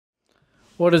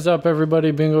What is up, everybody?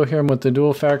 Bingo here. I'm with the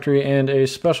Duel Factory and a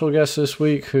special guest this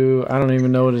week who I don't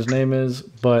even know what his name is,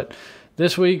 but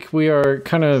this week we are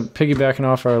kind of piggybacking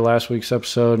off our last week's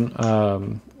episode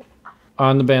on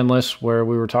the ban list where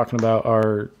we were talking about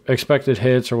our expected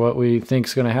hits or what we think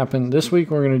is going to happen. This week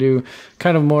we're going to do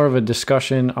kind of more of a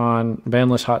discussion on ban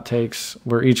list hot takes.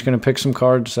 We're each going to pick some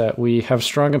cards that we have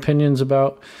strong opinions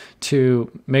about to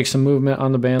make some movement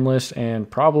on the ban list and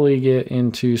probably get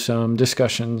into some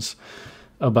discussions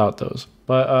about those.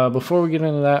 But before we get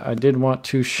into that, I did want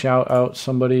to shout out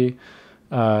somebody.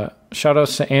 Shout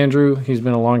outs to Andrew. He's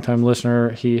been a long-time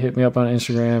listener. He hit me up on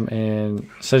Instagram and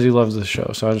says he loves the show.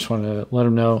 So I just wanted to let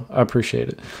him know I appreciate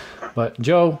it. But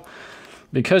Joe,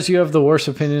 because you have the worst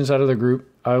opinions out of the group,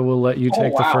 I will let you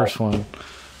take the first one.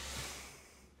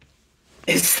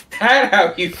 Is that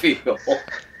how you feel?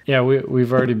 Yeah,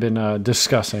 we've already been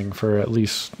discussing for at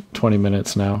least 20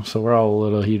 minutes now, so we're all a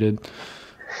little heated.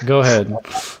 Go ahead.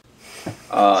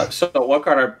 So what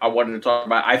card I wanted to talk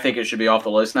about, I think it should be off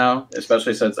the list now,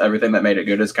 especially since everything that made it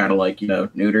good is kind of like,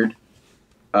 neutered.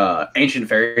 Ancient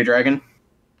Fairy Dragon.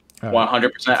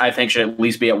 100% I think should at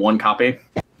least be at one copy.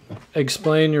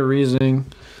 Explain your reasoning.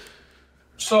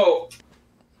 So,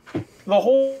 the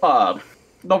whole,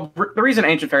 the reason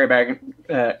Ancient Fairy Dragon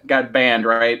got banned,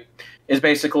 right, is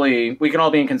basically, we can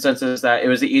all be in consensus that it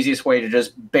was the easiest way to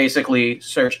just basically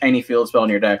search any field spell in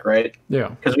your deck, right? Yeah.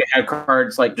 Because we had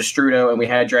cards like Destrudo and we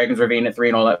had Dragon's Ravine at 3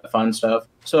 and all that fun stuff.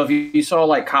 So if you saw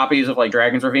like copies of like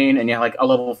Dragon's Ravine and you had like a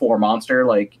level 4 monster,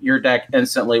 like your deck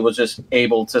instantly was just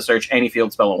able to search any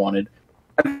field spell it wanted.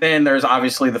 And then there's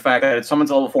obviously the fact that it's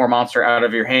someone's level 4 monster out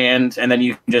of your hand and then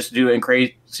you can just do it in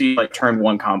crazy like turn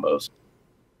 1 combos.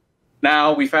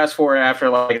 Now, we fast forward after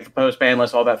like the post-ban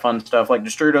list, all that fun stuff. Like,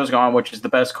 Destrudo's gone, which is the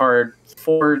best card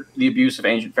for the abuse of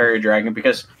Ancient Fairy Dragon,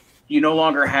 because you no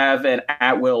longer have an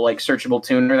at-will, like, searchable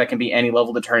tuner that can be any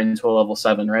level to turn into a level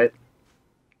 7, right?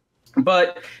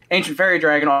 But Ancient Fairy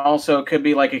Dragon also could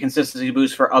be, like, a consistency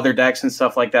boost for other decks and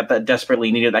stuff like that that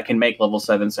desperately needed that can make level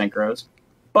 7 synchros.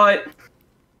 But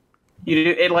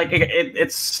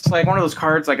it's like one of those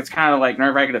cards, like it's kind of like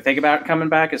nerve-wracking to think about coming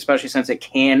back, especially since it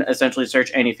can essentially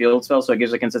search any field spell, so it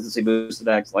gives a consistency boost to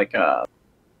decks like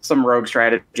some rogue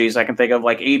strategies I can think of,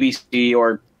 like ABC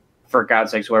or, for God's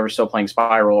sakes, whoever's still playing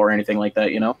Spiral or anything like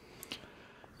that,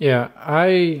 Yeah,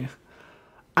 I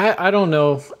don't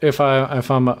know if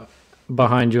I'm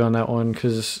behind you on that one,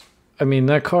 because I mean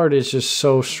that card is just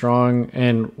so strong,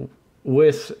 and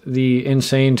with the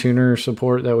insane tuner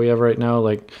support that we have right now,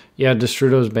 like, yeah,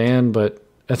 Destrudo's banned, but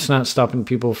that's not stopping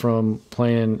people from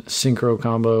playing Synchro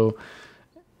combo.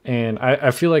 And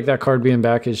I feel like that card being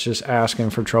back is just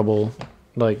asking for trouble,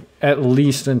 like, at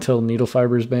least until Needle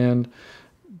Fiber's banned.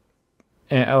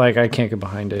 And, like, I can't get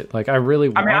behind it. Like, I really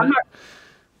want it,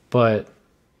 but,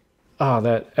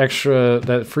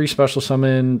 that free special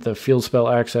summon, the field spell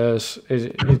access,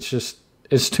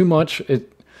 it's too much.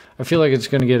 I feel like it's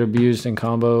going to get abused in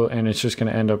combo, and it's just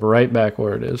going to end up right back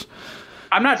where it is.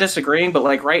 I'm not disagreeing, but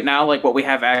like right now, like what we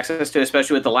have access to,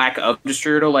 especially with the lack of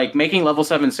Destrudo, like making level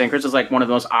 7 synchros is like one of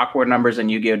the most awkward numbers in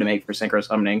Yu-Gi-Oh! To make for synchro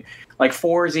summoning. Like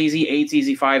 4 is easy, 8's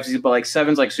easy, 5's easy, but like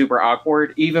 7's like super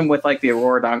awkward, even with like the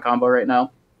Aurora Dawn combo right now.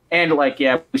 And like,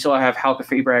 yeah, we still have Halka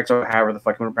Febrax or however the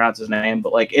fuck you want to pronounce his name,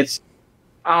 but like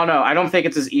I don't know. I don't think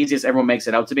it's as easy as everyone makes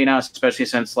it out to be now, especially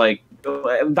since like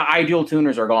the ideal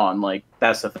tuners are gone. Like,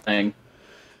 that's the thing.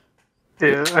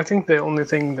 Yeah, I think the only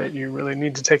thing that you really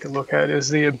need to take a look at is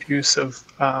the abuse of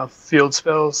field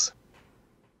spells.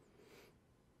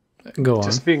 Go on.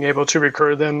 Just being able to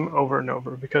recur them over and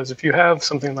over. Because if you have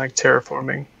something like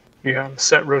Terraforming, you have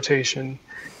set rotation,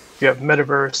 you have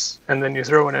Metaverse, and then you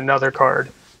throw in another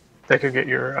card that could get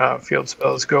your field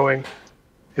spells going,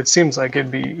 it seems like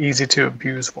it'd be easy to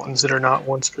abuse ones that are not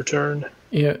once per turn.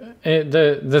 Yeah,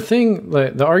 the thing,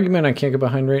 like, the argument I can't get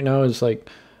behind right now is like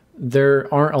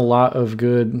there aren't a lot of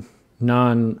good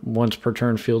non-once per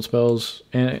turn field spells,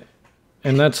 and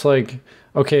that's like,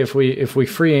 okay, if we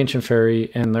free Ancient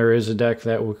Fairy and there is a deck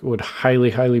that would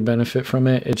highly benefit from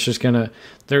it, it's just gonna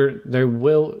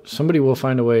somebody will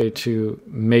find a way to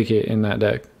make it in that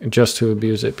deck just to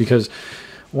abuse it, because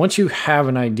once you have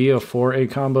an idea for a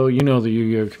combo, the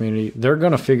Yu-Gi-Oh! Community, they're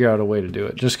going to figure out a way to do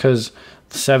it. Just because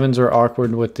 7s are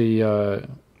awkward with the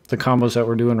combos that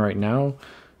we're doing right now,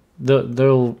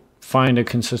 they'll find a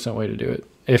consistent way to do it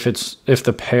if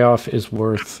the payoff is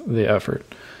worth the effort.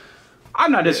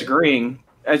 I'm not disagreeing.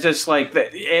 It's just like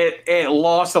it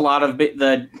lost a lot of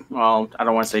well, I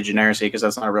don't want to say generacy because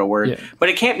that's not a real word, yeah, but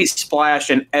it can't be splashed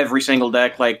in every single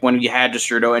deck. Like when you had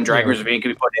Destrudo and Dragon's Ravine, could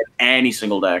be put in any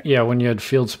single deck. Yeah, when you had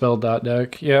field spell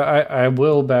deck. Yeah, I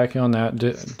will back you on that.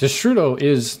 Destrudo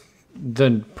is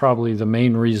probably the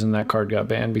main reason that card got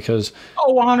banned, because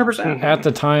 100%. at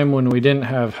the time when we didn't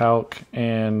have Hulk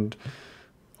and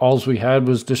alls we had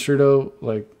was Destrudo,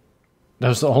 like that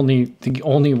was the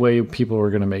only way people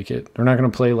were gonna make it. They're not gonna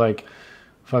play like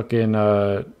fucking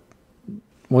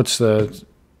what's the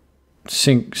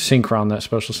Synchron that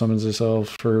special summons itself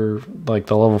for like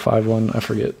the level 5 one? I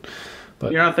forget.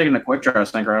 But you're not thinking the Quick Draw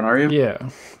Synchron, are you? Yeah.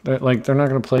 They're not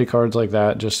going to play cards like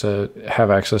that just to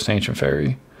have access to Ancient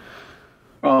Fairy.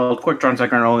 Well, Quick Draw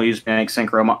Synchron only used to make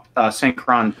synchro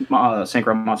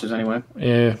monsters anyway.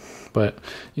 Yeah, but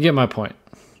you get my point.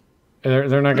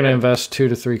 They're not going to invest 2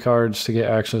 to 3 cards to get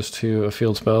access to a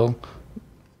field spell.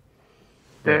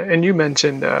 Yeah, and you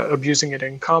mentioned abusing it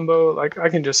in combo. Like, I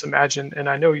can just imagine, and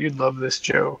I know you'd love this,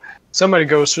 Joe. Somebody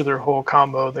goes through their whole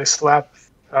combo, they slap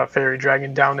Fairy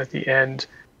Dragon down at the end,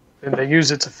 and they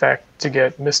use its effect to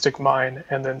get Mystic Mine,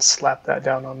 and then slap that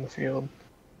down on the field.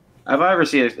 Have I ever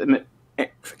seen a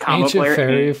combo Ancient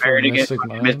player Fairy to get Mystic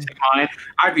Mine? Mystic Mine?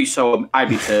 I'd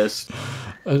be pissed.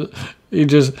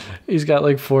 He's got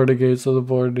like 4 negates on the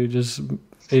board, and he just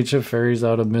Ancient Fairies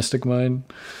out of Mystic Mine.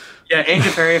 Yeah,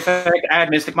 Ancient Fairy effect, add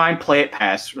Mystic Mine, play it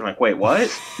pass. We're like, wait, what?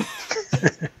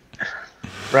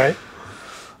 Right?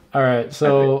 All right,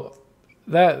 so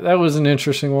that was an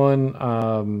interesting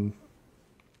one.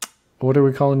 What are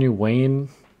we calling you, Wayne?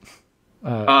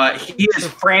 He is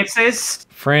Francis.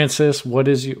 Francis, what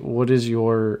is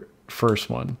your first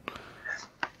one?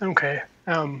 Okay.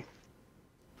 I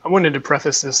wanted to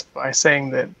preface this by saying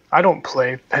that I don't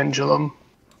play Pendulum,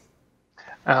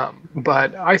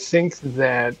 but I think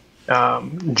that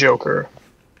Joker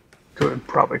could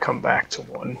probably come back to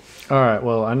one. All right,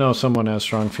 well, I know someone has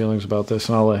strong feelings about this,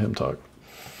 and I'll let him talk.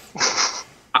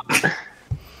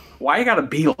 Why you gotta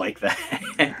be like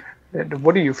that?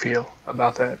 What do you feel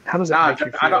about that? How does that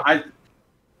make you feel?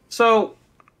 So,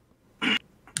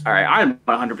 all right, I'm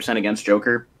 100% against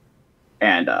Joker,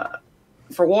 and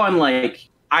for one, like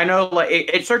I know, like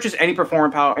it searches any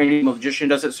performance power, any magician.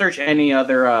 Does it search any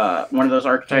other one of those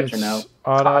archetypes or no?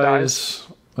 Odd Eyes,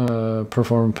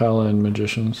 Perform Pal, and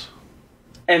Magicians.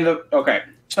 And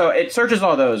so it searches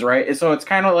all those, right? So it's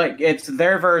kind of like it's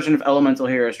their version of Elemental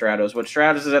Hero Stratos, which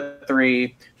Stratos is at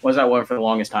 3, was at 1 for the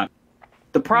longest time.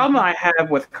 The problem I have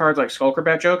with cards like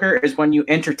Skullcrobat Joker is when you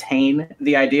entertain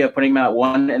the idea of putting them at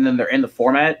 1 and then they're in the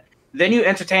format, then you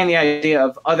entertain the idea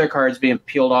of other cards being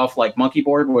peeled off like Monkey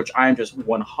Board, which I'm just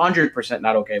 100%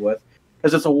 not okay with,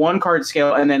 because it's a 1-card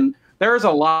scale, and then there's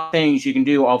a lot of things you can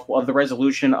do off of the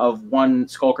resolution of one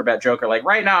Skullcrobat Joker. Like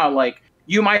right now, like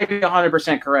you might be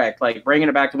 100% correct. Like bringing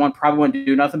it back to 1 probably wouldn't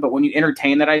do nothing, but when you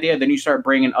entertain that idea, then you start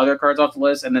bringing other cards off the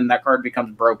list, and then that card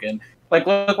becomes broken. Like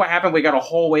look what happened. We got a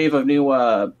whole wave of new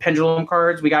Pendulum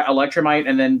cards. We got Electromite,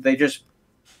 and then they just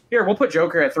here we'll put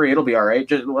Joker at 3. It'll be all right.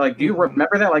 Just like, do you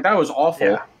remember that? Like that was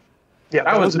awful. Yeah,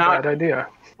 that was not a bad idea.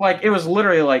 Like it was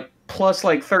literally like plus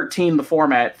like 13 the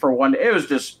format for one. It was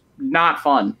just not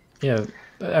fun. Yeah,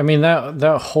 I mean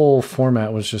that whole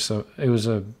format was just it was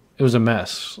a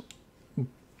mess.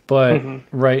 But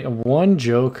right, one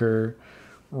Joker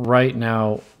right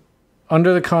now,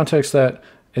 under the context that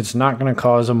it's not going to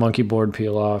cause a Monkey Board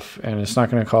peel off and it's not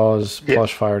going to cause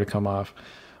Plush Fire to come off.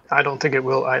 I don't think it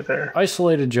will either.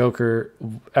 Isolated Joker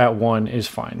at 1 is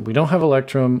fine. We don't have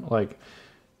Electrum. Like,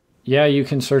 yeah, you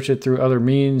can search it through other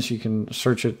means. You can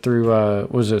search it through,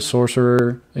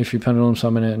 Sorcerer, if you Pendulum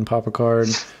Summon it and pop a card.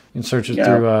 You can search it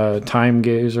through Time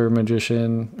Gazer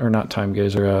Magician, or not Time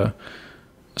Gazer,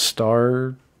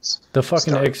 Star, the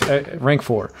fucking rank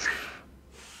 4.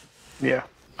 Yeah.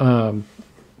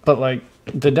 But like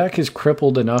the deck is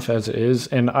crippled enough as it is,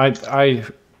 and I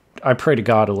pray to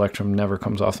God Electrum never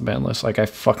comes off the ban list. Like I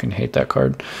fucking hate that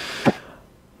card.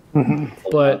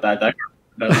 But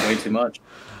that's way too much.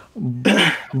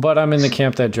 But I'm in the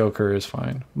camp that Joker is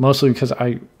fine, mostly because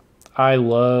I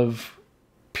love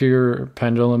pure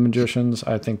Pendulum Magicians.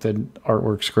 I think the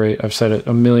artwork's great. I've said it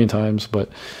a million times, but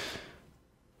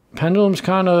Pendulum's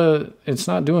it's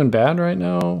not doing bad right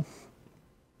now.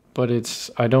 But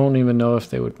I don't even know if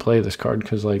they would play this card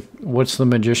because, like, what's the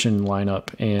Magician lineup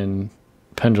in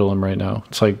Pendulum right now?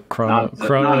 It's like Chrono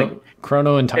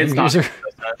and Time Gazer.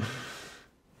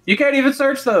 You can't even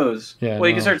search those. Yeah, well,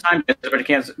 you can search Time Gazer, but you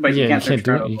can't. But you can't search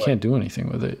Chrono. You can't do anything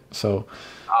with it. So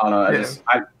I don't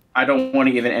know. I don't want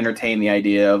to even entertain the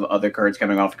idea of other cards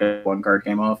coming off because 1 card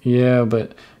came off. Yeah,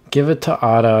 but give it to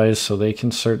Odd Eyes so they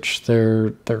can search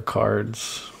their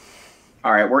cards.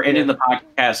 All right, we're ending the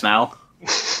podcast now.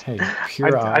 Hey,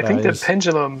 pure I think that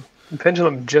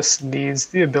Pendulum just needs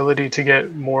the ability to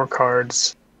get more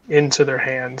cards into their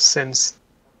hands since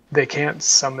they can't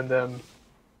summon them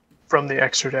from the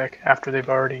extra deck after they've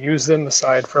already used them,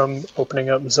 aside from opening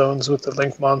up zones with the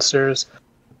link monsters.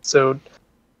 So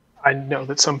I know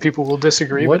that some people will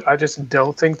disagree, but I just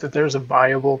don't think that there's a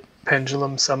viable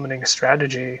pendulum summoning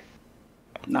strategy.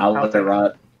 Now let it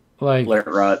rot. Like, let it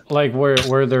rot. Like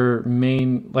where their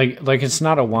main like it's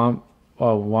not a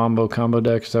wombo combo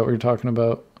deck. Is that what you're talking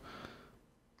about?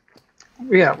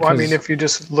 Yeah, well, I mean, if you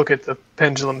just look at the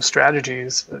pendulum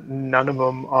strategies, none of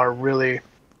them are really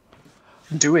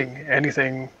doing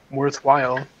anything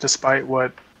worthwhile, despite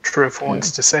what Triff wants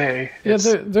to say. Yeah,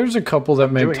 there's a couple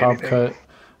that made top cut.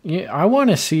 Yeah, I want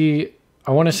to see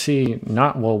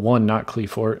not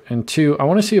Cleafort, and two, I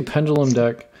want to see a pendulum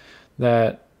deck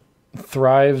that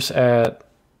thrives at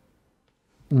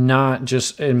not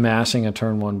just amassing a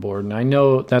turn one board. And I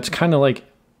know that's kind of like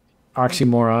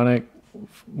oxymoronic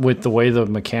with the way the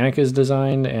mechanic is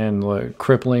designed and the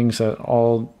cripplings that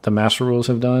all the master rules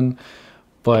have done.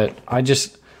 But I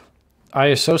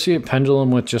associate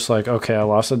pendulum with just like, okay, I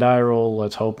lost a die roll.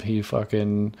 Let's hope he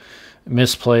fucking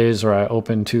misplays or I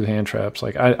open 2 hand traps.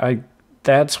 Like I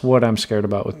that's what I'm scared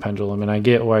about with pendulum. And I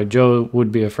get why Joe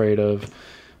would be afraid of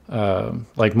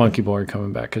like monkey board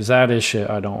coming back, because that is shit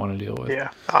I don't want to deal with.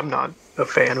 Yeah, I'm not a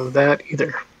fan of that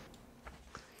either.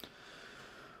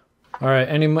 All right,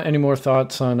 any more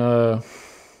thoughts on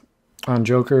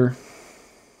Joker?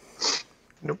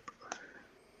 Nope.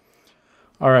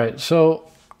 All right, so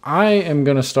I am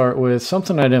going to start with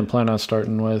something I didn't plan on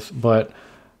starting with, but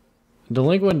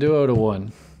Delinquent Duo to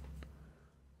 1.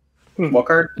 What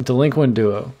card? Delinquent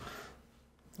Duo.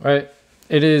 Right?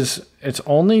 It's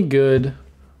only good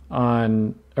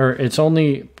on, or it's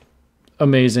only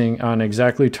amazing on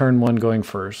exactly turn 1 going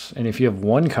first. And if you have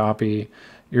 1 copy,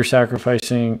 you're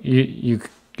sacrificing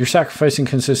you're sacrificing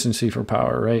consistency for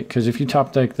power, right? Because if you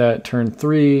top deck that turn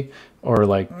 3 or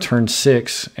like turn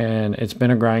 6 and it's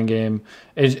been a grind game,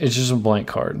 it's just a blank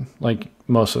card, like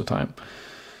most of the time.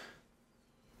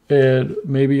 And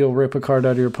maybe you'll rip a card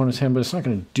out of your opponent's hand, but it's not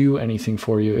going to do anything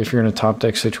for you if you're in a top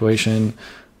deck situation.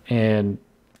 And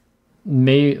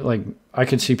I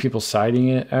could see people siding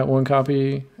it at 1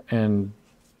 copy, and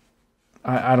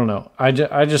I don't know. I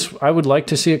would like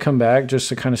to see it come back just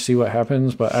to kind of see what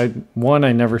happens. But I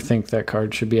never think that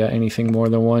card should be at anything more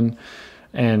than 1,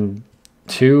 and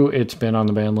 2, it's been on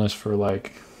the ban list for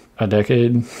like a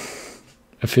decade.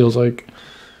 It feels like.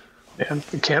 And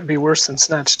it can't be worse than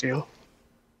Snatch Steal.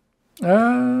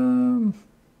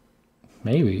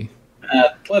 Maybe.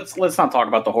 Let's not talk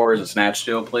about the horrors of Snatch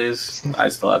Steal, please. I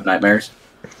still have nightmares.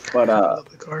 But I love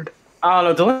the card. I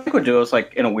don't know. Delinquent Duo is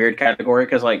like in a weird category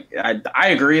because like I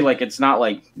agree, like it's not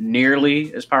like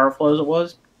nearly as powerful as it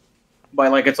was,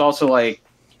 but like it's also like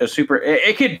a super.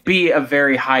 It could be a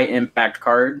very high impact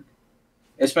card,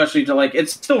 especially to like it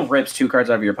still rips 2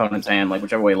 cards out of your opponent's hand, like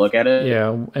whichever way you look at it.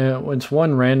 Yeah, it's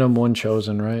 1 random, 1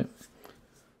 chosen, right?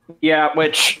 Yeah,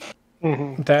 which.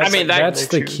 Mm-hmm. That's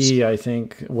the key, I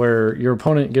think, where your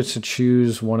opponent gets to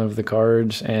choose one of the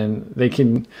cards, and they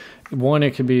can. 1,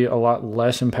 it could be a lot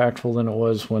less impactful than it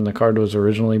was when the card was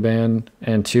originally banned,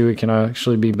 and 2, it can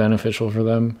actually be beneficial for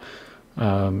them,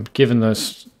 given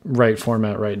this right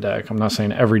format, right deck. I'm not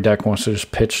saying every deck wants to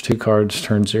just pitch 2 cards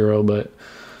turn 0, but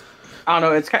I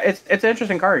don't know. It's an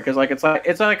interesting card because like it's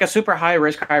like a super high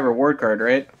risk, high reward card,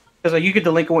 right? Because like you could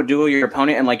Delinquent Duo your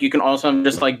opponent, and like you can also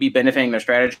just like be benefiting their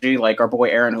strategy, like our boy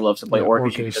Aaron who loves to play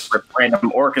Orcus. You can just rip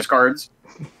random Orcus cards,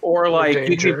 or like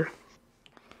you can.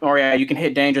 Or yeah, you can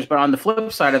hit dangers, but on the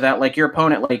flip side of that, like your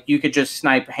opponent, like you could just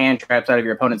snipe hand traps out of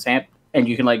your opponent's hand, and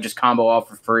you can like just combo off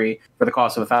for free for the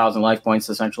cost of 1,000 life points,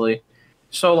 essentially.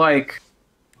 So like,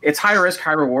 it's high risk,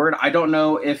 high reward. I don't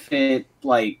know if it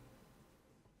like,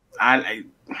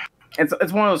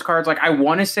 it's one of those cards. Like I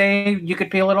want to say you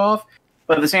could peel it off,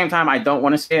 but at the same time, I don't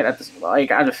want to say it. At this, like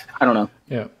I don't know.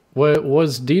 Yeah,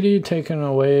 was DD taken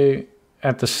away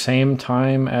at the same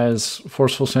time as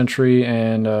Forceful Sentry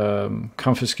and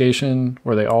Confiscation?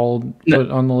 Were they all put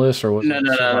on the list, or was no?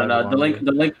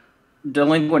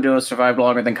 Delinquent Duo survived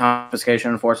longer than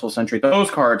Confiscation and Forceful Sentry. Those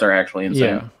cards are actually insane.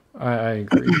 Yeah, I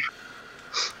agree.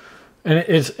 And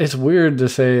it's weird to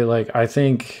say, like, I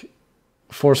think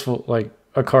Forceful, like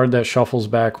a card that shuffles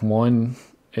back 1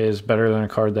 is better than a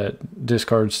card that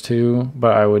discards 2,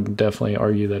 but I would definitely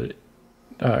argue that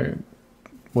it,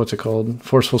 what's it called?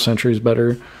 Forceful Sentry is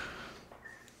better.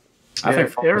 I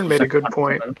think Aaron made a good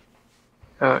point.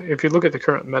 If you look at the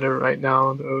current meta right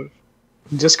now,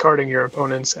 discarding your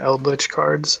opponent's Eldritch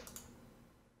cards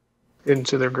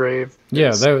into their grave.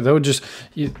 Yeah, that would just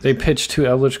they pitch 2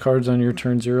 Eldritch cards on your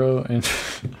turn 0, and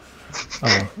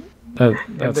that's and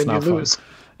then not you fun. lose.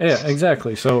 Yeah,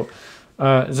 exactly. So,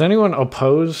 is anyone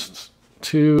opposed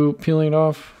to peeling it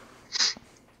off?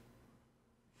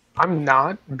 I'm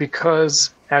not,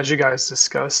 because as you guys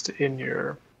discussed in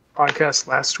your podcast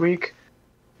last week,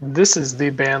 this is the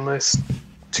ban list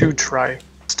to try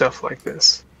stuff like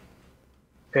this.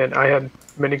 And I had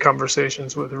many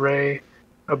conversations with Ray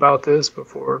about this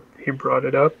before he brought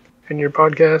it up in your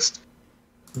podcast.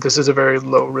 This is a very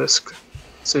low risk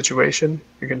situation.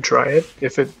 You can try it.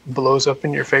 If it blows up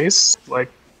in your face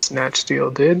like Snatch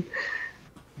Steal did,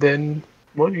 then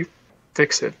you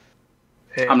fix it.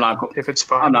 And I'm not cool. If it's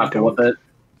fine, I'm not cool with it.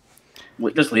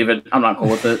 Just leave it. I'm not cool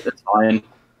with it. It's fine.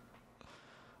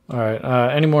 All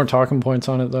right. Any more talking points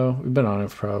on it, though? We've been on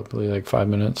it for probably like 5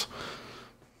 minutes.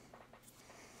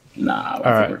 Nah, all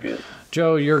right. We're good.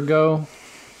 Joe, your go.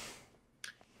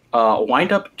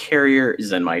 Wind up carrier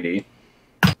Zen Mighty.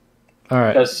 All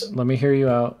right. Let me hear you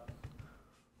out.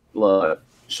 Look.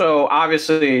 So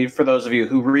obviously, for those of you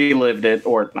who relived it,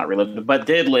 or not relived it, but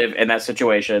did live in that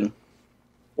situation,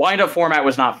 wind up format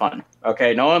was not fun.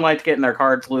 Okay, no one liked getting their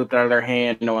cards looped out of their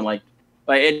hand. No one liked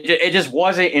it. Just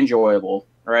wasn't enjoyable,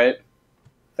 right?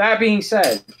 That being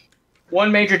said,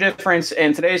 one major difference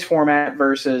in today's format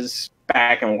versus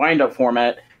back in wind up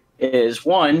format is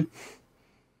one.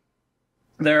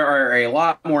 There are a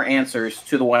lot more answers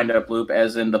to the wind up loop,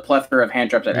 as in the plethora of hand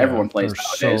traps that everyone plays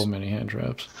nowadays. So many hand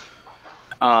traps.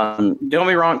 Don't get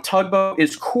me wrong, tugboat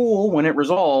is cool when it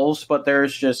resolves, but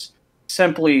there's just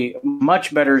simply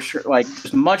much better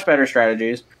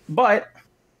strategies. But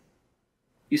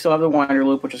you still have the winder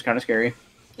loop, which is kind of scary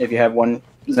if you have one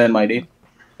Zen Mighty.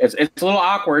 It's a little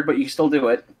awkward, but you still do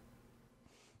it.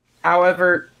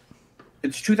 However,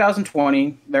 it's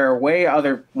 2020. There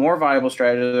are more viable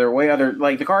strategies. There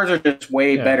are the cards are just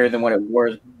way better than what it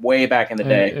was way back in the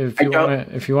day. If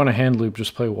you want a hand loop,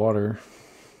 just play water.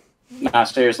 Nah,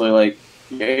 seriously,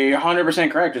 you're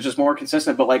 100% correct. It's just more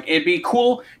consistent. But it'd be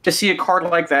cool to see a card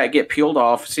like that get peeled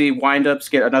off. See windups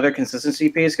get another consistency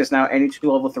piece, because now any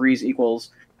 2 level 3s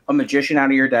equals a magician out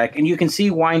of your deck, and you can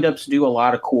see windups do a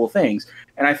lot of cool things.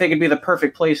 And I think it'd be the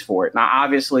perfect place for it. Now,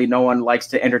 obviously, no one likes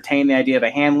to entertain the idea of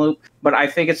a hand loop, but I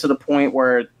think it's to the point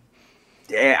where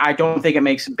I don't think it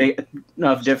makes a big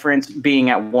enough difference being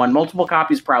at 1. Multiple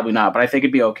copies, probably not, but I think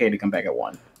it'd be okay to come back at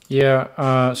 1.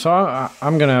 Yeah, so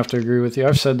I'm going to have to agree with you.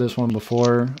 I've said this one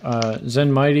before.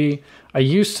 Zen Mighty, I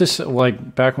used to say,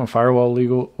 back when Firewall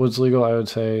was legal, I would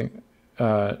say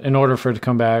in order for it to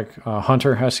come back,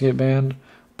 Hunter has to get banned,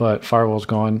 but Firewall's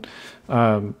gone.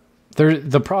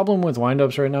 The problem with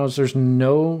windups right now is there's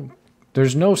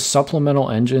no supplemental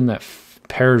engine that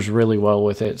pairs really well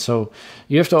with it. So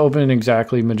you have to open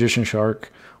exactly Magician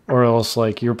Shark, or else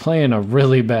you're playing a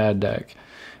really bad deck.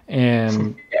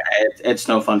 And it's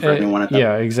no fun for anyone at that.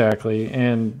 Yeah, exactly.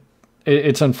 And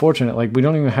it's unfortunate. We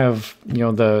don't even have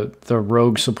the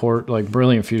rogue support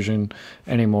Brilliant Fusion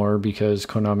anymore, because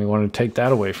Konami wanted to take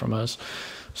that away from us.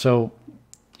 So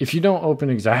if you don't open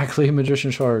exactly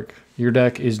Magician Shark, your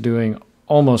deck is doing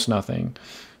almost nothing.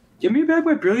 Give me back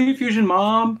my Brilliant Fusion,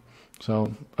 Mom.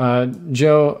 So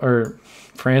Joe, or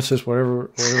Francis, whatever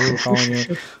we're calling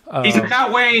you. He's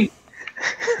not Wayne.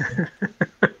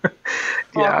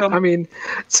 Yeah, I mean,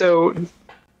 so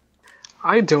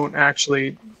I don't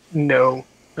actually know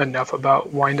enough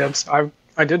about windups.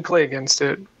 I did play against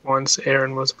it once.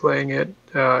 Aaron was playing it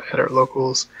at our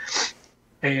locals,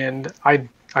 and I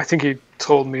think he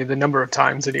told me the number of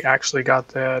times that he actually got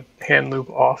the hand loop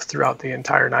off throughout the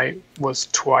entire night was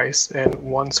twice, and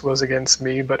once was against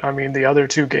me. But I mean, the other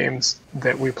 2 games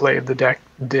that we played, the deck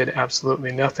did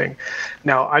absolutely nothing.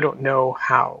 Now, I don't know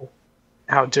how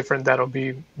different that'll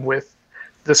be with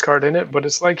this card in it, but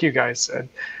it's like you guys said,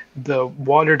 the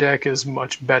water deck is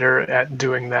much better at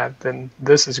doing that than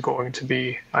this is going to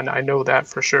be, and I know that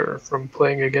for sure from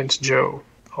playing against Joe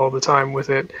all the time with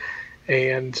it.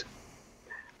 And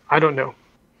I don't know,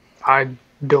 I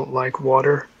don't like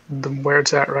water where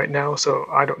it's at right now, so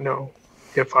I don't know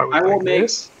if I would I will like make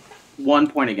this. 1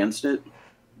 point against it.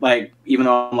 Even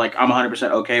though I'm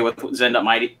 100% okay with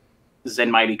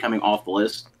Zen Mighty coming off the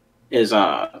list, is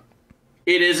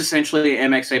it is essentially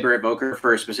an MX Saber Evoker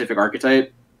for a specific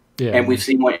archetype. Yeah. And we've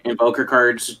seen what Invoker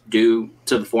cards do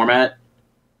to the format.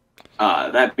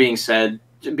 That being said,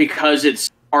 because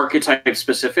it's archetype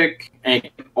specific and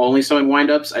only sewing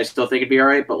windups, I still think it'd be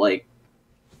alright, but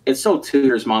it still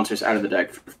tutors monsters out of the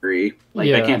deck for free.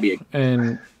 That can't be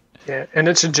and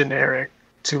it's a generic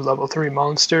 2 level 3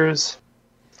 monsters.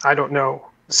 I don't know.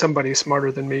 Somebody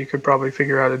smarter than me could probably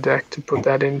figure out a deck to put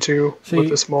that into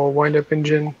with a small wind-up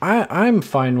engine. I'm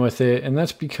fine with it, and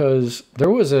that's because there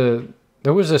was a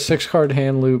 6-card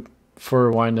hand loop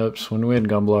for wind-ups when we had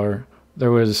Gumblar.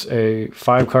 There was a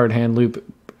 5-card hand loop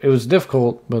it was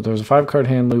difficult, but there was a 5-card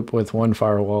hand loop with 1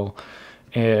 firewall,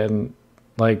 and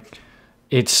like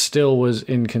it still was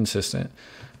inconsistent.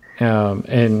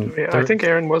 And yeah, I think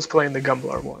Aaron was playing the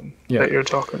Gumblar one that you're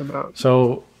talking about.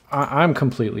 So I'm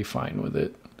completely fine with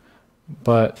it.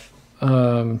 But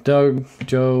Doug,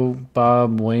 Joe,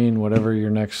 Bob, Wayne, whatever your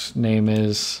next name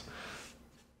is,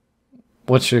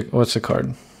 what's the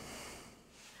card?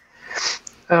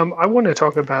 I want to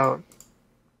talk about.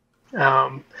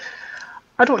 I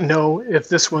don't know if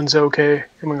this one's okay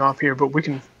coming off here, but we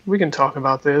can talk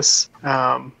about this.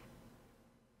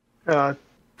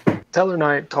 Teller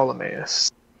Knight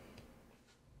Ptolemaeus.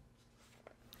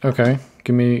 Okay,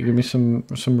 give me some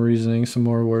reasoning, some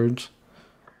more words.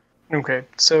 Okay,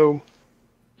 so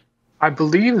I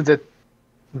believe that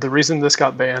the reason this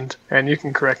got banned, and you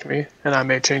can correct me, and I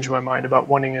may change my mind about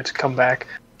wanting it to come back,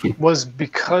 was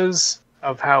because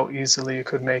of how easily it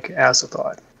could make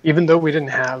Azathoth. Even though we didn't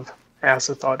have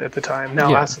Azathoth at the time,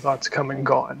 now Azathoth's come and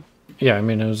gone. Yeah, I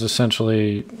mean, it was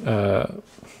essentially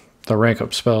the rank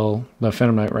up spell, the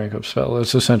Phantom Knight rank up spell.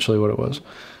 It's essentially what it was.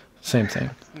 Same thing.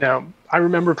 Now, I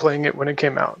remember playing it when it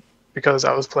came out because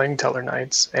I was playing Teller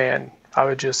Knights, and I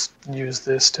would just use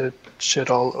this to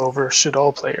shit all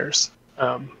players.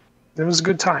 It was a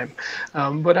good time.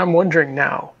 But I'm wondering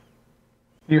now,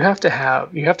 you have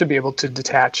to be able to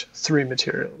detach 3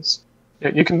 materials.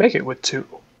 You can make it with 2,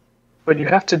 but you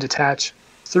have to detach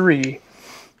 3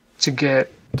 to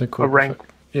get a rank.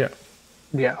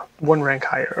 Yeah, 1 rank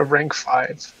higher, a rank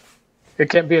 5. It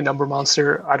can't be a number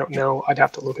monster. I don't know. I'd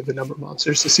have to look at the number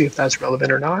monsters to see if that's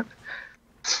relevant or not.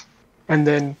 And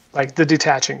then, like, the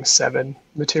detaching 7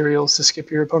 materials to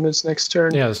skip your opponent's next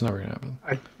turn. Yeah, that's never gonna happen.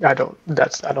 I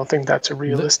don't think that's a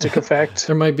realistic effect.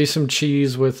 There might be some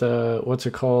cheese with what's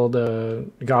it called?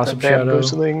 Gossip Shadow.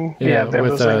 Bamboozling. Yeah,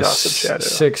 bamboozling with Gossip Shadow.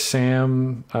 6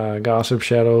 Sam Gossip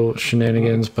Shadow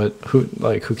shenanigans, but who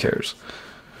cares?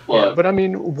 Yeah, but I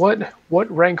mean, what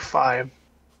rank 5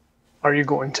 are you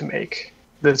going to make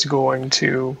that's going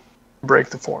to break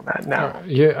the format now?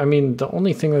 Yeah, I mean, the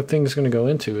only thing that thing's going to go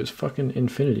into is fucking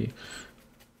Infinity.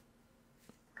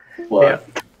 Well, yeah.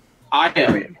 I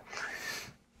am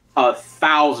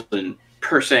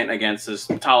 1,000% against this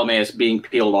Ptolemaeus being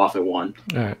peeled off at 1.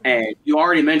 Right. And you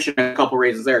already mentioned a couple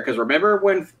reasons there, because remember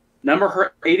when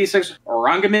number 86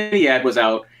 Orangamiad was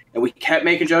out, and we kept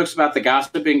making jokes about the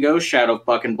Gossip and Ghost Shadow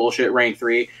fucking bullshit rank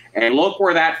 3, and look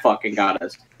where that fucking got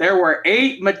us. There were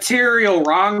 8 material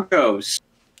Rongos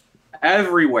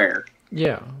everywhere.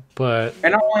 Yeah, but...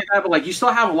 And not only that, but, like, you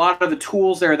still have a lot of the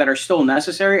tools there that are still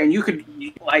necessary, and you could,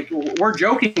 like, we're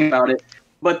joking about it,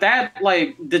 but that,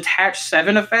 like, detached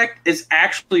 7 effect is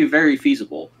actually very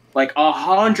feasible. Like,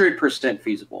 100%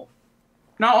 feasible.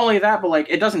 Not only that, but, like,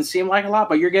 it doesn't seem like a lot,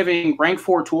 but you're giving rank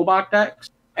 4 toolbox decks,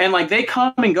 and, like, they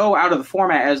come and go out of the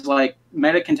format as, like,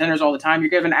 meta contenders all the time. You're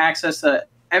given access to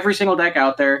every single deck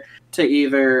out there to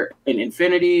either an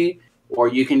Infinity, or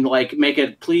you can, like, make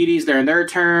it Pleiades during their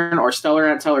turn, or Stellar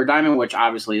at Stellar Diamond, which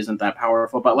obviously isn't that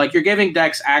powerful. But, like, you're giving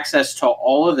decks access to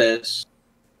all of this.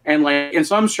 And, like, in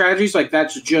some strategies, like,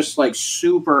 that's just, like,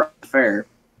 super unfair.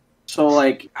 So,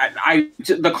 like,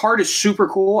 the card is super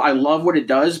cool. I love what it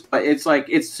does, but it's, like,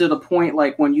 it's to the point,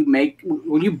 like, when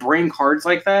you bring cards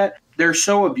like that, they're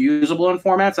so abusable in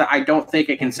formats that I don't think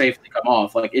it can safely come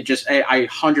off. Like, it just, I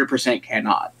 100%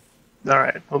 cannot. All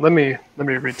right. Well, let me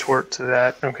retort to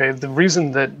that. Okay. The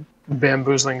reason that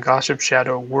Bamboozling Gossip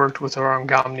Shadow worked with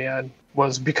Orangamiad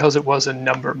was because it was a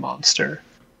number monster.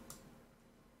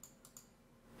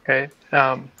 Okay.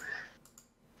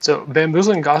 So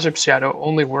Bamboozling Gossip Shadow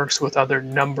only works with other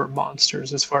number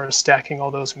monsters as far as stacking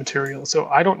all those materials. So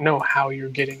I don't know how you're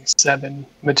getting 7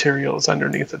 materials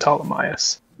underneath the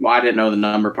Ptolemaeus. Well, I didn't know the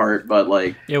number part, but,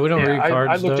 like... Yeah, we don't read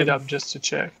cards, I looked it up just to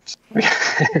check.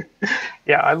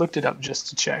 Yeah, I looked it up just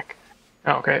to check.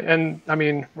 Okay, and, I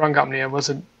mean, Rangamnia was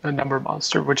a number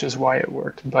monster, which is why it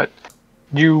worked, but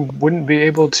you wouldn't be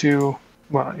able to...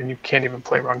 Well, and you can't even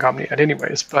play Rangamnia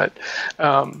anyways, but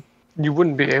you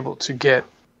wouldn't be able to get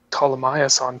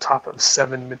Ptolemaeus on top of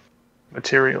 7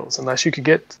 materials unless you could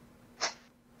get...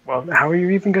 Well, how are you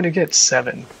even going to get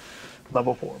 7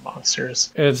 level 4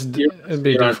 monsters? It'd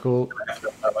be difficult. I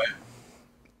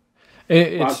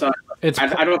don't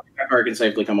think that card can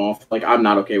safely come off. Like, I'm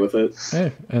not okay with it.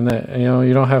 Hey, and that,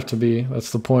 you don't have to be.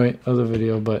 That's the point of the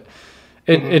video. But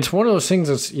it's one of those things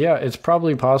that's, it's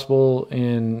probably possible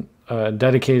in a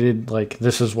dedicated, like,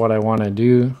 this is what I want to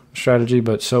do strategy,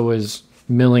 but so is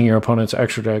milling your opponent's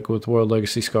extra deck with World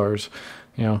Legacy Scars.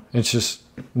 It's just,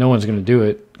 no one's going to do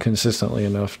it consistently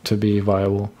enough to be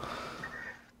viable.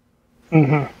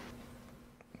 Mm-hmm.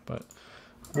 But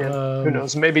Yeah, who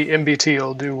knows? Maybe MBT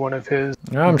will do one of his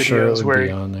I'm sure it videos would where be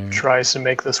he on there. tries to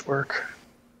make this work.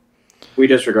 We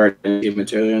disregard any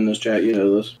material in this chat. You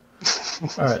know this.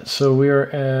 All right, so we are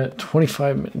at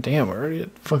 25 minutes. Damn, we're already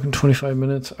at fucking 25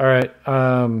 minutes. All right.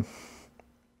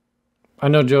 I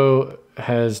know Joe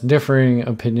has differing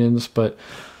opinions, but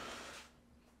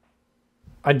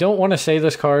I don't want to say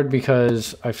this card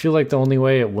because I feel like the only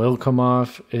way it will come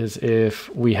off is if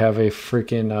we have a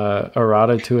freaking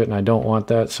errata to it, and I don't want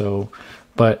that. So,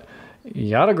 but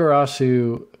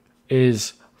Yatagarasu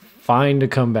is fine to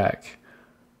come back.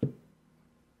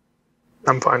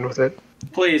 I'm fine with it.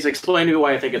 Please explain to me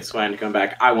why I think it's fine to come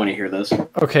back. I want to hear this.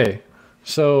 Okay,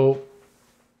 so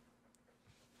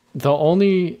the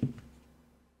only...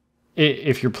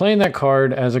 If you're playing that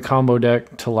card as a combo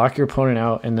deck to lock your opponent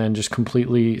out and then just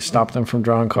completely stop them from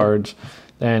drawing cards,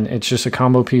 then it's just a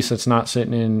combo piece that's not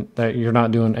sitting in, that you're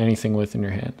not doing anything with in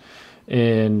your hand.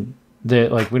 And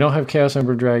that, like, we don't have Chaos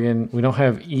Emperor Dragon, we don't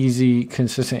have easy,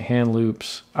 consistent hand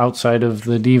loops outside of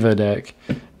the Diva deck,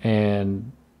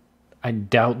 and I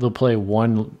doubt they'll play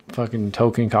one fucking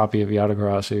token copy of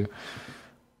Yatagarasu.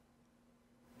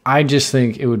 I just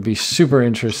think it would be super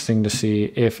interesting to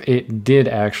see if it did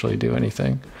actually do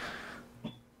anything.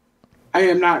 I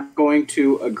am not going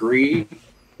to agree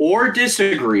or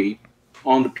disagree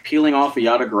on the peeling off of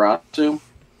Yatagarasu,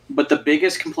 but the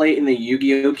biggest complaint in the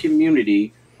Yu-Gi-Oh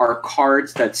community are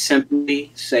cards that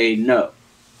simply say no.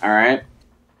 All right?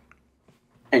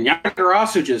 And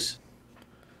Yatagarasu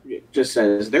just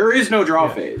says there is no draw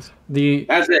phase.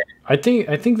 That's it. I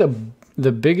think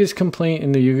the biggest complaint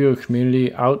in the Yu-Gi-Oh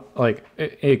community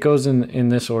it goes in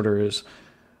this order is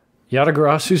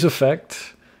Yatagarasu's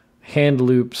effect, hand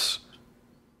loops,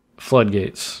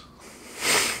 floodgates.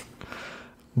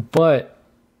 But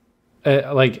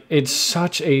it's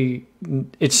such a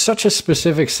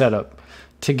specific setup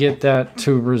to get that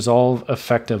to resolve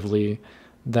effectively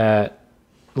that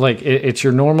it's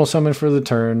your normal summon for the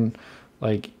turn.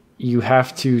 Like, you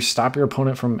have to stop your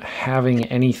opponent from having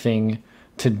anything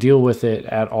to deal with it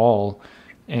at all,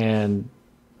 and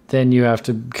then you have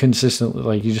to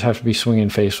consistently, you just have to be swinging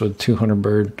face with 200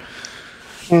 bird.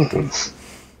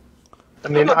 Mm-hmm. I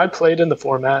mean, I played in the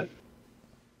format.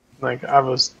 I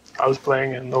was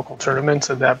playing in local tournaments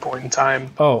at that point in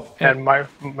time. Oh, and my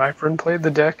friend played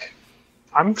the deck.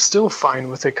 I'm still fine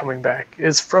with it coming back.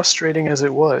 As frustrating as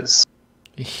it was.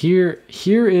 Here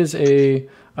is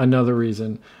another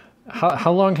reason.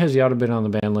 How long has Yata been on the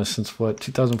ban list? Since what,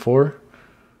 2004?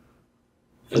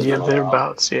 Yeah,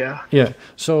 thereabouts, yeah. Yeah,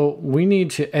 so we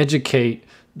need to educate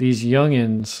these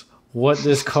youngins what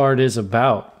this card is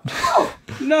about.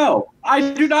 No,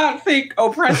 I do not think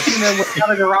oppressing them with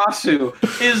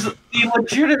Yatagarasu is the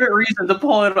legitimate reason to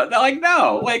pull it.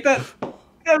 No,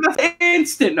 that's an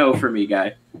instant no for me,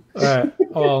 guy. All right,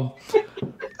 well...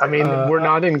 I mean, we're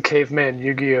not in Caveman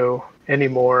Yu-Gi-Oh!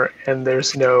 Anymore, and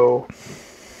there's no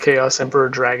Chaos Emperor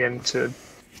Dragon to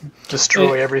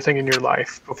destroy everything in your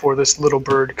life before this little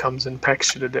bird comes and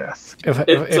pecks you to death.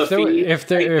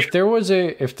 If there was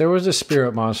a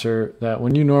spirit monster that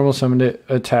when you normal summoned it,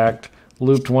 attacked,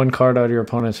 looped one card out of your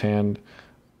opponent's hand,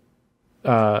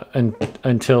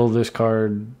 until this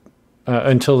card,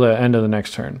 until the end of the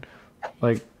next turn,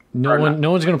 no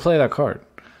one's gonna play that card.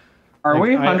 Are we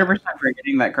 100%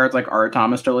 forgetting that cards like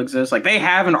Aratama still exist? They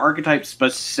have an archetype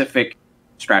specific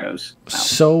Stratos now.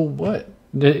 So what?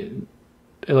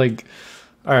 All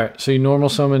right, so you normal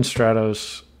summon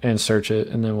Stratos and search it,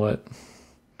 and then what?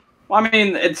 Well, I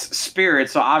mean, it's spirit,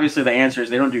 so obviously the answer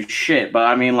is they don't do shit, but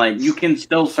I mean, you can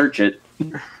still search it.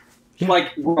 Yeah.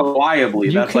 Reliably.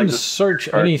 You can search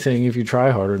anything if you try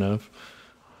hard enough.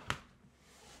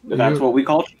 That's what we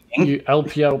call cheating. You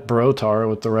LP out Brotar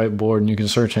with the right board, and you can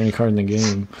search any card in the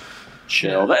game.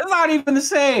 Chill. That's not even the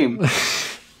same.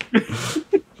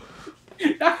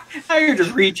 Now you're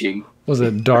just reaching. Was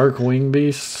it Dark Wing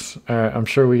Beast? All right, I'm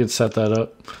sure we could set that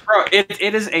up. Bro,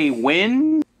 it is a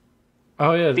wind.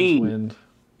 Oh yeah, it's wind.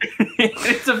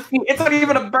 It's not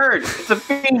even a bird. It's a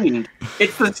fiend.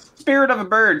 It's the spirit of a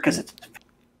bird because it's.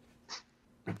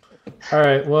 All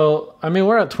right. Well, I mean,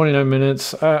 we're at 29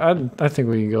 minutes. I think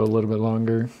we can go a little bit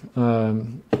longer.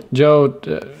 Joe,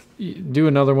 do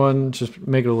another one. Just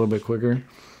make it a little bit quicker.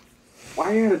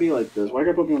 Why you gotta be like this? Why you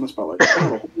gotta put me on the spot like that? I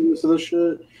don't know who listens to this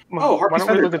shit. Oh, Harpy's Why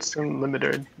don't we look at some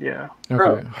limited? Yeah. Okay.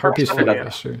 Bro, Harpy's Feather.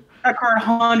 That card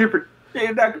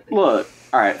 100%. Look.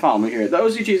 All right, follow me here. The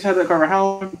OCGs had that card for how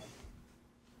long?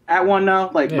 At one now?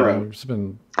 Bro. It's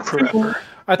been forever.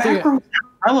 I think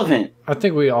relevant. I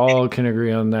think we all can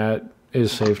agree on that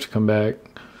is safe to come back.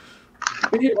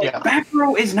 Back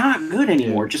row is not good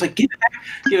anymore. Just like give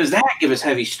us that, give us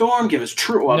Heavy Storm, give us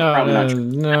True. Well, no.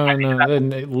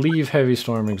 Then leave Heavy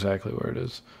Storm exactly where it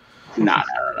is. No.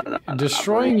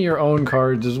 Destroying your own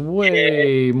cards is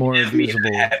way more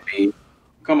feasible.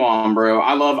 Come on, bro.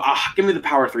 I love. Give me the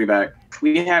Power 3 back.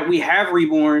 We have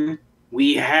Reborn.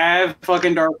 We have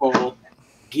fucking Dark Hole.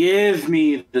 Give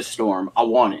me the Storm. I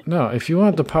want it. No, if you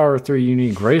want the Power 3, you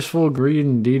need Graceful, Greed,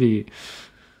 and DD.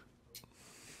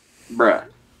 Bruh.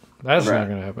 That's not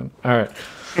going to happen. All right.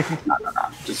 No.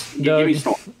 Just Doug, give me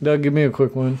Storm. Doug, give me a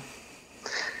quick one.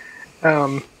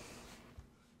 I'll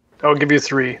give you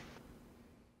 3.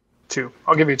 2.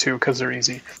 I'll give you 2 because they're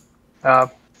easy.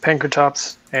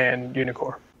 Pankratops and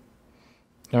Unicorn.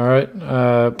 All right.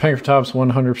 Pankratops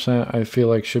 100% I feel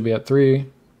like should be at 3.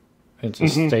 It's a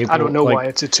staple. I don't know why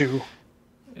it's a 2.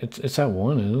 It's at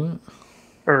 1, isn't it?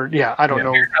 Or I don't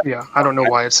know. Yeah, I don't know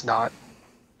why it's not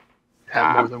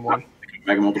at more than 1.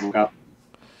 Mega multiple cop.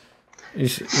 You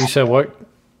said what?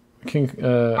 I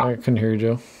couldn't hear you,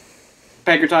 Joe.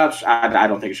 Pankratops, I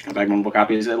don't think it should come back multiple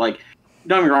copies. Don't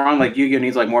get me wrong, Yu-Gi-Oh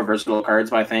needs more versatile cards,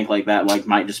 but I think that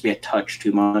might just be a touch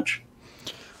too much.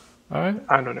 All right.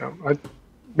 I don't know.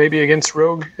 Maybe against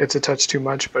Rogue, it's a touch too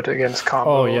much, but against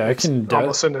combo, it's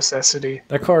almost a necessity.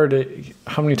 That card,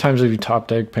 how many times have you top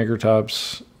decked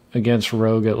Pankratops against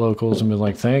Rogue at locals and been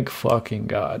like, thank fucking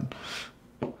God?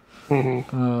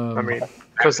 Mm-hmm.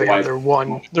 Because they're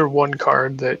one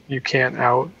card that you can't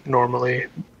out normally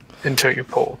until you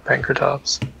pull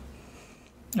Pankratops.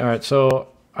 All right, so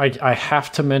I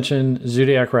have to mention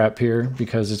Zodiac Rap here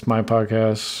because it's my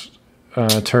podcast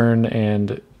turn,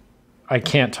 and I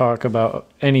can't talk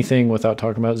about anything without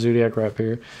talking about Zodiac Rap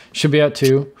here. Should be at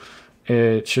 2.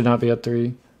 It should not be at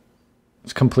 3.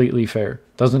 It's completely fair.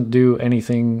 Doesn't do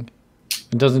anything.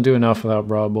 It doesn't do enough without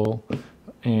Broad Bull.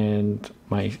 And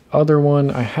my other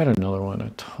one, I had another one.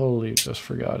 I totally just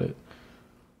forgot it.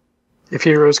 If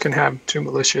heroes can have 2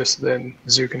 malicious, then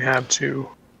Zoo can have 2.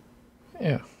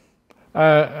 Yeah.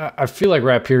 I feel like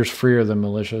Rapier is freer than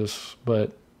malicious,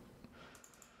 but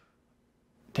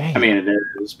dang. It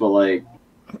is, but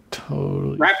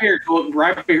totally. Rapier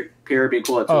would be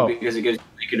cool at 2 because it gives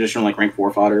you additional rank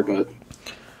 4 fodder. But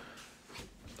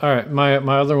all right, my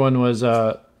other one was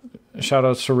shout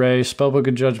outs to Ray, Spellbook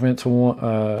of Judgment to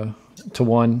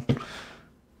 1.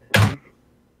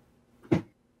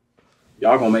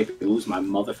 Y'all gonna make me lose my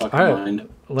motherfucking mind.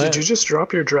 Did you just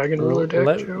drop your Dragon Ruler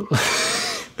deck, Joe?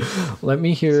 Let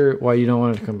me hear why you don't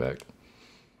want it to come back.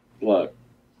 Look,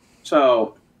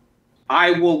 so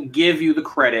I will give you the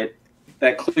credit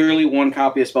that clearly 1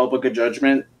 copy of Spellbook of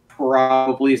Judgment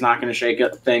probably is not going to shake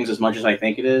up things as much as I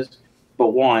think it is.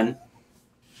 But 1,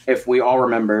 if we all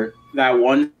remember, that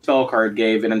 1 spell card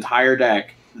gave an entire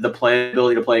deck the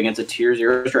ability to play against a tier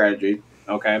 0 strategy.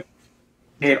 Okay.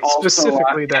 It also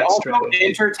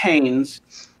entertains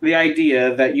the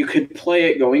idea that you could play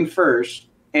it going first,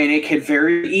 and it could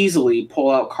very easily pull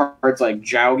out cards like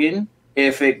Jowgen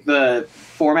if the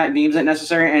format deems it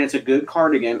necessary, and it's a good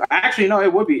card again. Actually, no,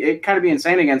 it would be. It'd kind of be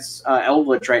insane against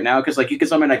Eldritch right now, because you could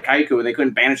summon a Kaiku and they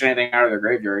couldn't banish anything out of their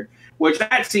graveyard, which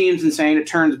that seems insane. It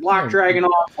turns Black Dragon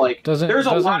off.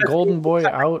 Doesn't Golden Boy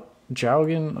out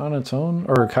Jowgen on its own,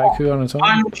 or Kaiku on its own?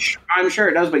 I'm sure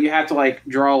it does, but you have to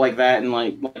draw that, and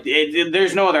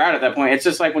there's no other out at that point. It's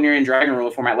just when you're in Dragon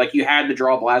Ruler format, you had to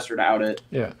draw Blaster to out it.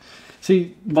 Yeah.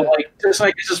 See, but it's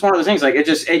just one of those things.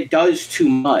 It does too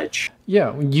much.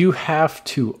 Yeah, you have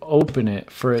to open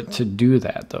it for it to do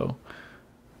that, though.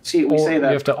 See, we say that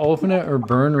you have to open it or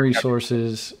burn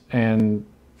resources, and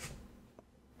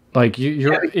if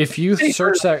you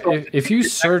search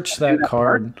that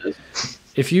card,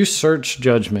 if you search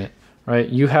Judgment, right,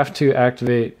 you have to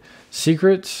activate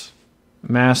Secrets,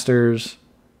 Masters,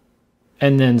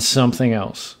 and then something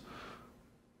else,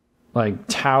 like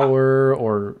Tower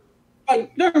or. I'm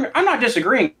not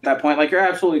disagreeing at that point. You're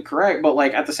absolutely correct, but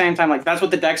at the same time, that's what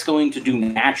the deck's going to do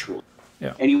naturally.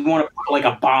 Yeah. And you want to put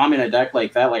a bomb in a deck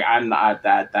like that? I'm not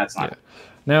that. That's not. Yeah.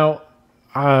 Now,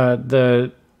 the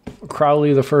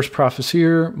Crowley, the First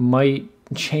Profiteer, might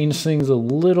change things a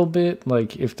little bit.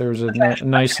 If there's a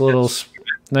nice little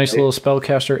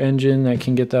spellcaster engine that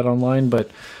can get that online, but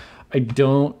I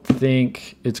don't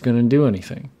think it's going to do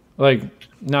anything.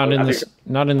 Not in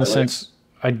the sense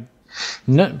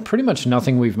pretty much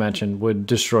nothing we've mentioned would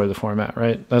destroy the format,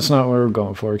 right? That's not what we're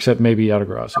going for, except maybe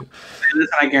Yatagrasu.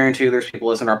 I guarantee you there's people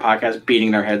listening to our podcast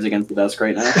beating their heads against the desk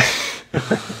right now.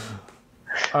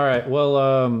 All right,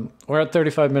 well, we're at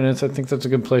 35 minutes. I think that's a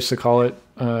good place to call it.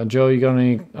 Joe, you got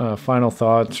any final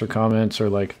thoughts or comments, or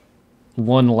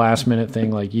one last minute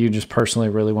thing you just personally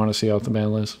really want to see off the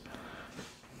ban list?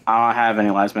 I don't have any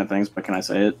last minute things, but can I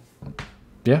say it?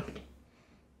 Yeah.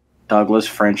 Douglas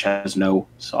French has no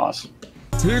sauce.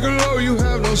 Piccolo, you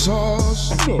have no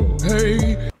sauce.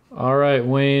 Hey. All right,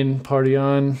 Wayne, party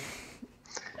on.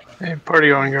 Hey,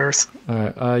 party on, Garth. All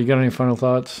right, you got any final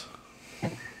thoughts?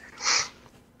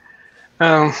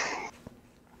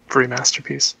 Free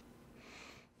masterpiece.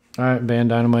 All right, Band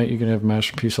Dynamite, you can have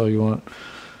Masterpiece all you want.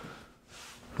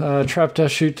 Trap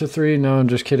Test Shoot to 3. No, I'm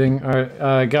just kidding. All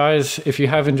right, guys, if you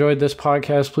have enjoyed this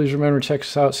podcast, please remember to check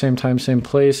us out. Same time, same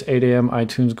place. 8 a.m.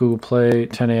 iTunes, Google Play.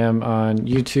 10 a.m. on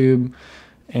YouTube.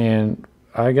 And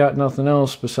I got nothing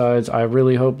else besides I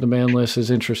really hope the ban list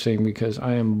is interesting because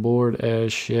I am bored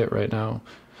as shit right now.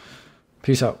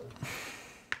 Peace out.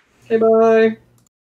 Okay, bye.